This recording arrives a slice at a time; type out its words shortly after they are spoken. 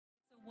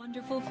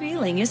Wonderful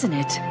feeling, isn't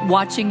it?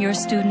 Watching your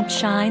students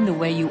shine the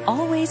way you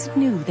always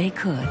knew they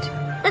could.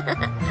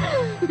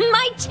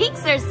 My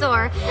cheeks are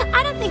sore.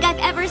 I don't think I've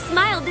ever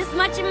smiled this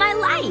much in my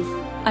life.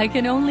 I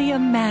can only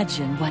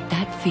imagine what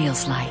that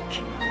feels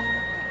like.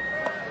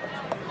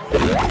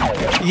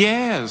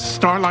 Yes,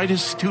 Starlight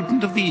is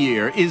Student of the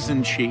Year,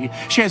 isn't she?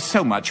 She has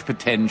so much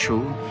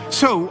potential.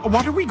 So,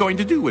 what are we going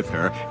to do with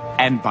her?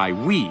 And by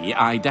we,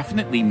 I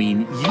definitely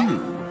mean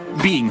you,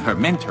 being her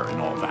mentor and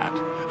all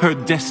that. Her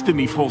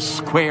destiny falls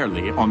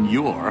squarely on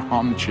your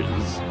haunches.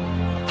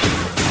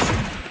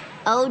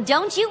 Oh,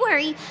 don't you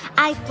worry.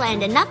 I've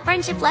planned enough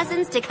friendship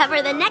lessons to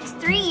cover the next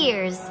 3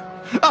 years.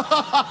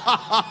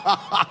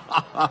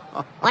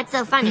 What's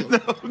so funny? No.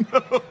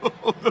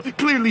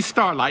 Clearly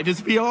Starlight is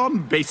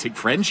beyond basic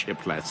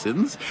friendship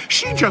lessons.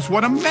 She just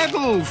won a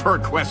medal for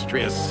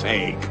Equestria's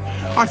sake.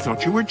 I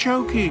thought you were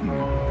joking.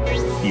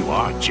 You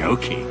are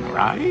joking,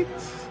 right?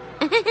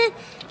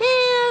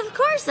 Of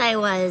course I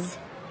was.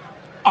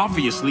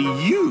 Obviously,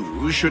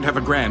 you should have a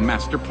grand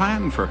master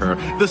plan for her,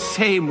 the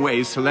same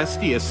way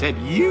Celestia set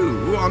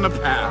you on a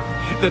path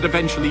that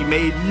eventually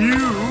made you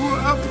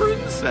a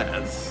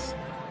princess.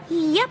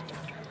 Yep.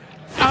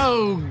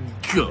 Oh,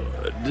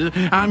 good.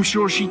 I'm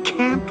sure she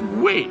can't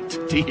wait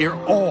to hear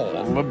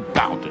all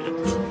about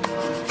it.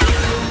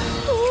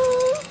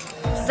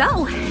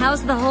 So,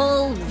 how's the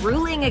whole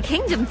ruling a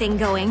kingdom thing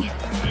going?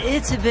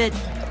 It's a bit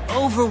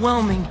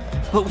overwhelming,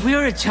 but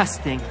we're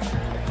adjusting.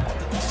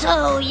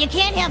 So, you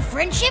can't have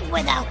friendship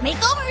without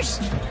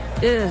makeovers?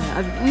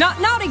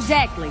 Not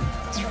exactly.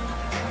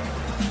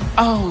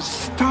 Oh,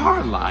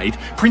 Starlight.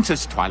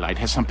 Princess Twilight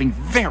has something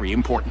very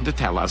important to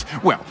tell us.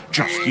 Well,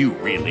 just you,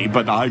 really,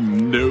 but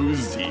I'm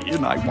nosy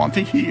and I want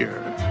to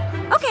hear.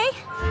 Okay.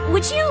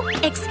 Would you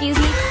excuse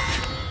me?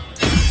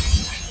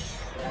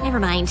 Never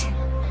mind.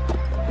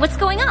 What's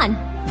going on?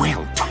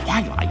 Well,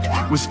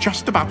 Twilight was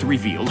just about to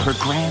reveal her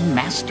grand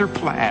master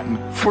plan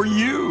for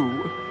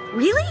you.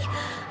 Really?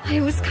 I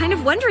was kind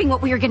of wondering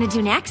what we were gonna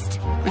do next.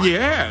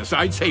 Yes,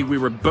 I'd say we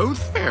were both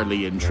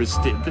fairly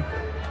interested.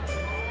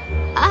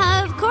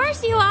 Of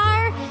course you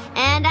are.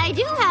 And I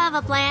do have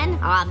a plan,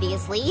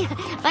 obviously.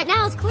 But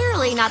now's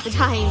clearly not the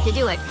time to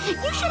do it.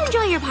 You should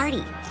enjoy your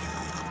party.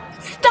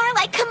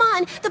 Starlight, come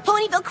on! The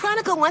Ponyville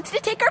Chronicle wants to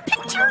take our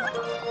picture!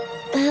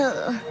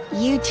 Ugh,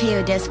 you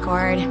too,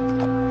 Discord.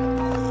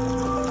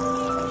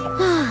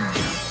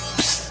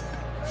 Psst.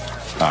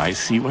 I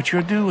see what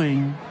you're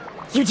doing.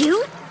 You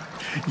do?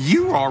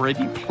 You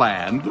already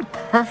planned the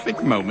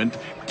perfect moment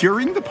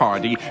during the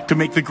party to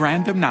make the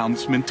grand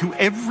announcement to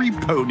every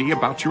pony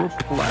about your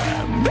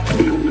plan.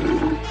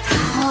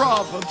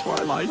 Bravo,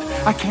 Twilight.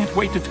 I can't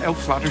wait to tell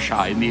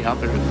Fluttershy and the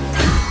others.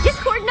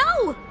 Discord,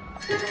 no!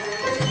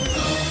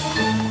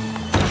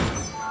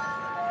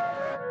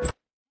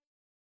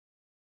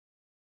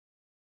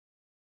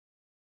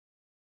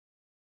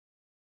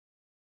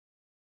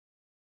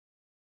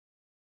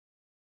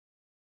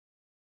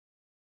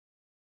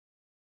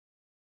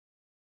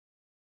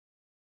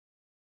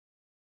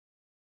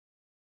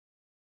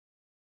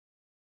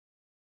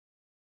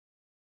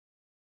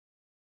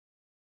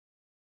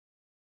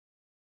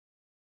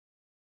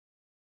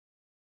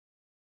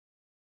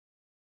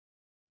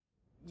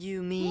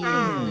 You mean...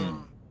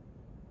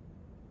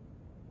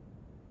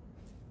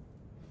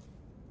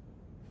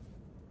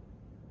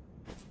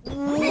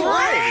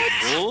 What?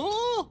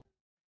 Oh?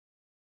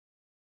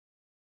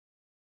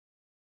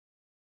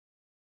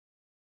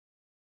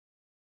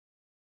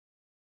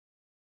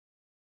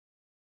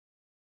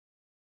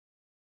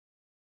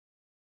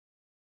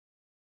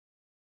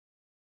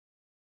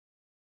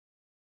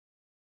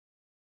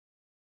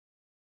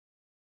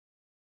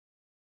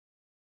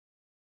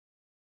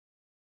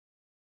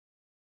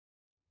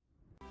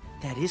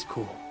 That is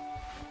cool.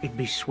 It'd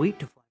be sweet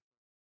to...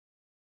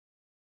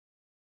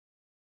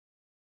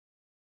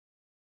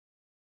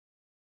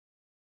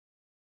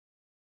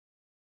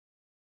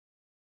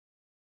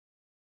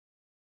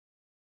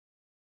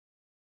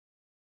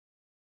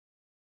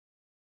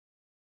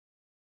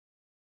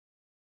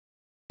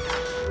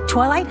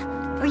 Twilight,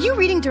 are you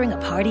reading during a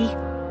party?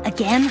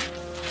 Again?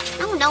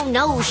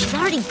 No. She's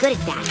already good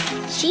at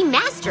that. She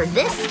mastered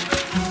this.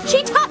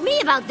 She taught me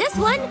about this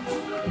one.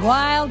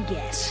 Wild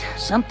guess.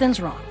 Something's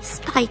wrong.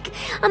 Spike,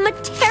 I'm a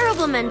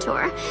terrible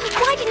mentor.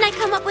 Why didn't I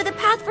come up with a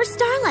path for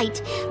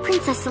Starlight?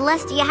 Princess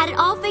Celestia had it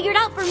all figured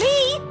out for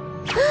me.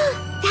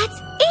 That's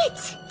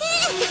it!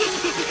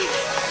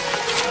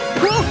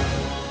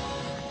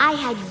 I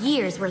had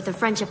years worth of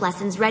friendship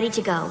lessons ready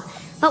to go.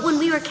 But when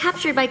we were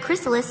captured by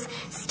Chrysalis,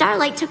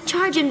 Starlight took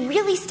charge and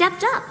really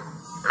stepped up.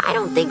 I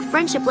don't think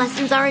friendship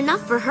lessons are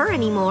enough for her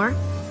anymore.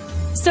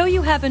 So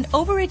you have an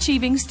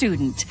overachieving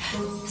student.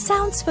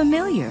 Sounds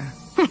familiar.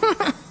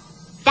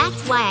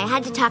 That's why I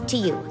had to talk to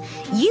you.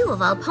 You,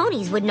 of all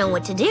ponies, would know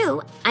what to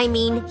do. I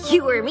mean,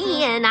 you were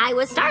me and I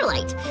was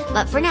Starlight.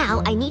 But for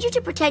now, I need you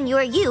to pretend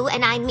you're you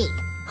and I'm me.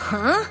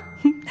 Huh?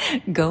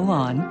 Go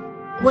on.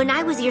 When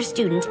I was your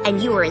student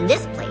and you were in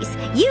this place,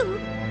 you...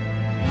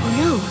 Oh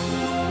no.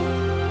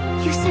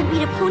 You sent me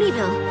to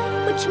Ponyville,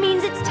 which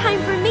means it's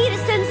time for me to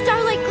send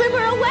Starlight